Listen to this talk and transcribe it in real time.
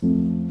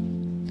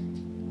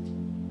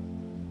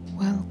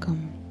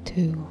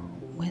to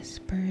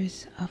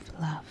Whispers of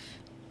Love.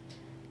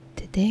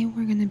 Today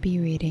we're going to be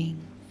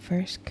reading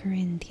 1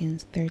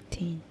 Corinthians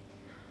 13.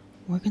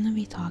 We're going to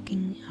be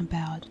talking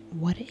about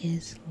what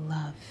is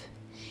love.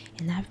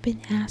 And I've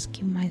been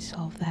asking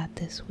myself that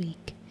this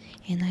week,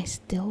 and I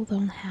still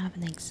don't have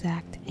an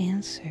exact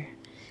answer.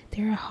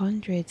 There are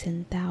hundreds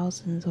and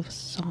thousands of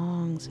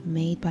songs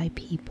made by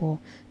people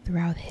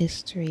throughout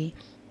history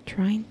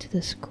trying to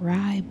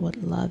describe what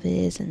love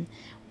is and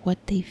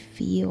what they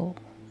feel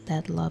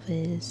that love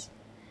is.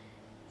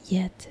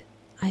 Yet,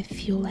 I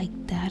feel like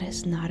that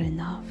is not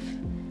enough.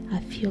 I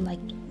feel like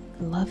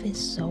love is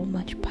so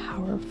much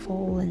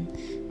powerful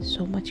and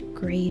so much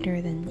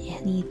greater than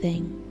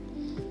anything.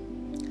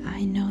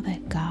 I know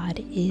that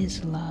God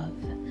is love,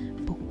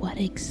 but what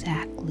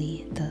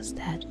exactly does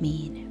that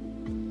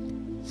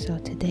mean? So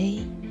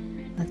today,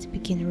 let's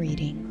begin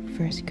reading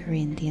 1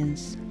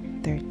 Corinthians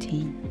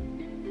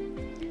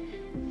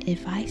 13.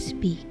 If I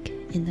speak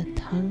in the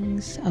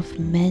tongues of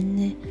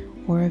men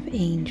or of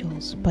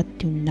angels, but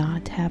do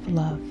not have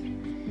love,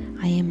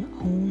 I am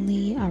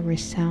only a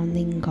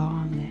resounding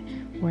gong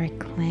or a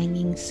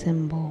clanging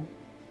cymbal.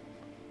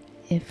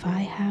 If I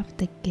have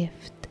the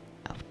gift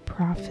of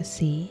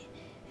prophecy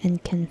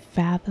and can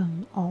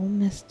fathom all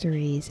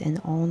mysteries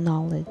and all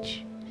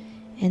knowledge,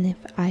 and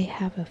if I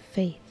have a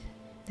faith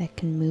that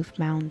can move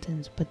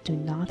mountains but do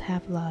not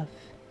have love,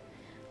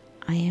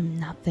 I am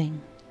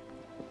nothing.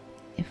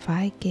 If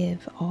I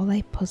give all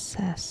I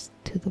possess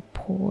to the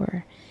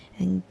poor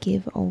and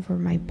give over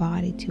my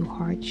body to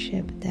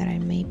hardship that I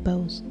may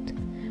boast,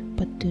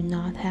 but do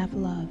not have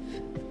love,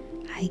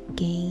 I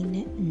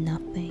gain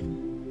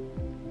nothing.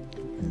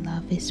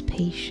 Love is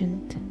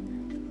patient,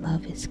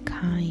 love is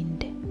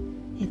kind,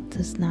 it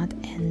does not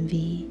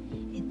envy,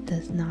 it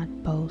does not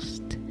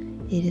boast,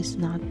 it is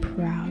not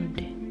proud,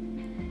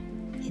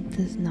 it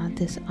does not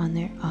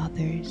dishonor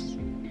others,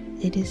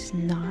 it is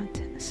not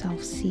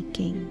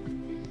self-seeking,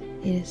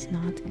 it is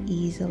not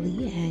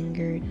easily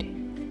angered.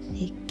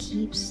 It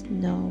keeps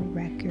no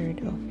record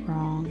of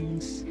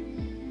wrongs.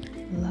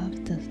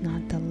 Love does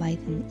not delight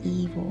in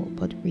evil,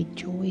 but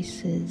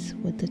rejoices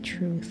with the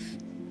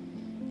truth.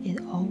 It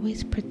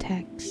always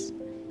protects,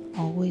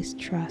 always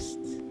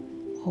trusts,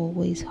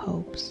 always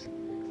hopes,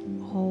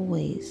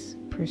 always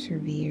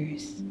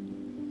perseveres.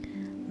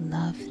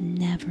 Love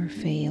never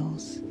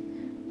fails,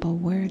 but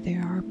where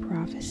there are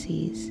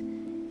prophecies,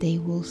 they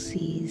will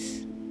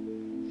cease.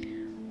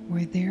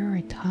 Where there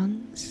are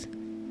tongues,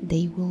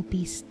 they will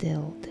be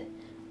stilled.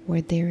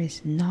 Where there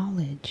is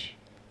knowledge,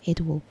 it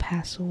will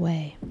pass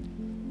away.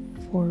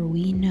 For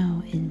we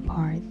know in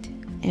part,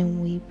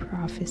 and we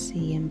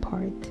prophesy in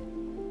part.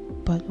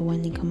 But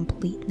when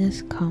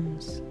completeness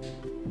comes,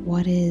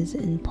 what is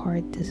in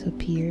part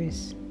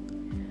disappears.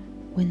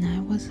 When I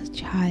was a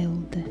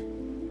child,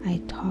 I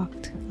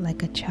talked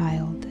like a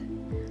child.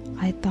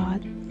 I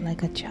thought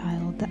like a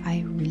child.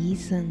 I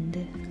reasoned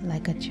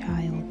like a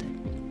child.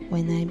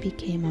 When I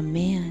became a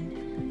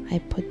man, I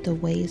put the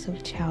ways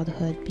of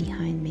childhood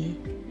behind me.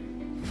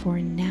 For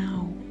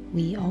now,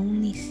 we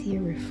only see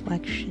a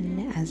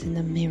reflection as in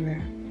a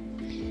mirror.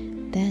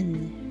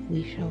 Then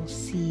we shall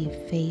see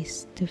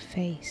face to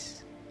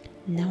face.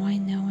 Now I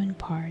know in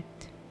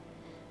part.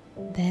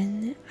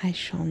 Then I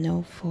shall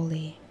know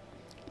fully,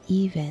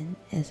 even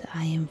as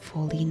I am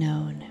fully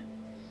known.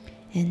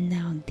 And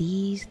now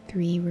these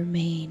three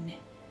remain: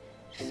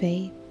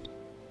 faith,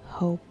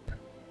 hope,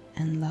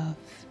 and love.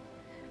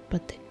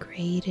 But the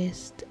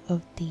greatest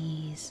of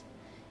these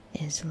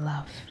is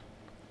love.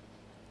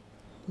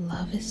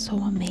 Love is so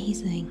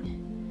amazing.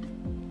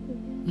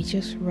 We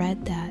just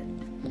read that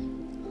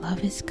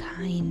love is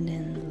kind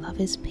and love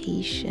is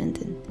patient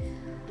and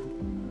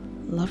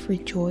love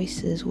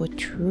rejoices with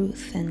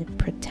truth and it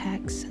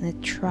protects and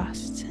it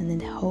trusts and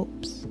it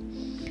hopes.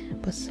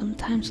 But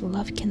sometimes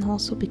love can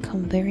also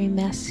become very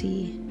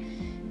messy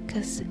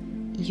because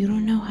you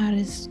don't know how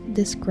to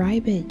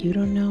describe it. You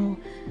don't know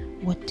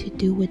what to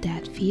do with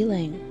that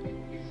feeling.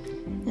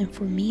 And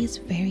for me, it's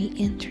very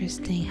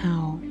interesting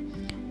how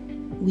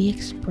we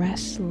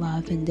express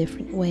love in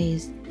different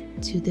ways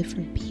to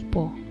different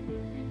people.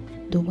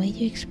 The way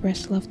you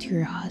express love to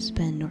your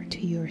husband or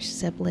to your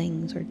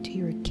siblings or to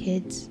your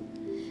kids,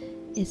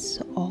 it's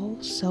all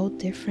so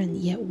different,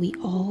 yet we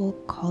all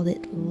call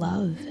it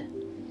love.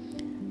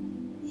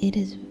 It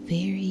is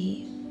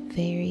very,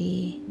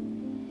 very,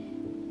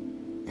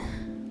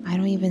 I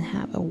don't even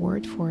have a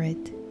word for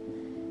it.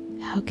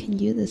 How can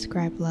you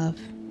describe love?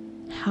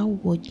 How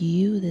would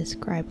you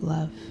describe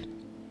love?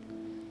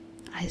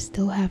 I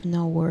still have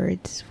no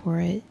words for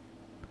it.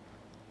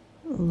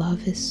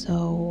 Love is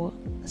so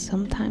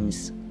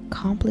sometimes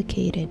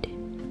complicated.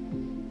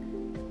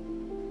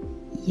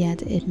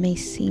 Yet it may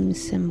seem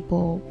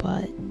simple,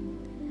 but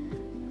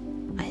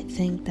I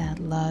think that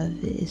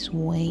love is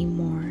way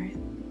more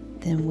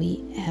than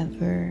we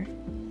ever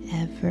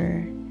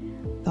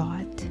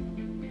thought.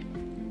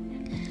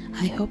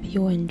 I hope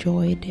you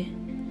enjoyed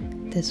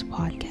this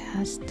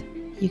podcast.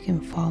 You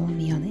can follow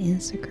me on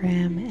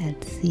Instagram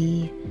at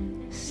 @CSarayu.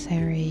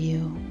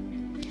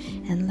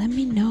 And let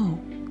me know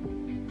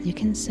you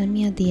can send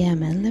me a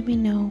DM and let me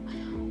know,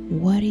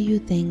 what do you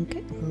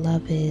think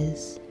love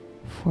is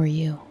for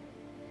you?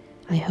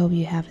 I hope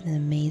you have an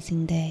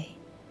amazing day.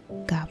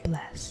 God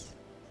bless.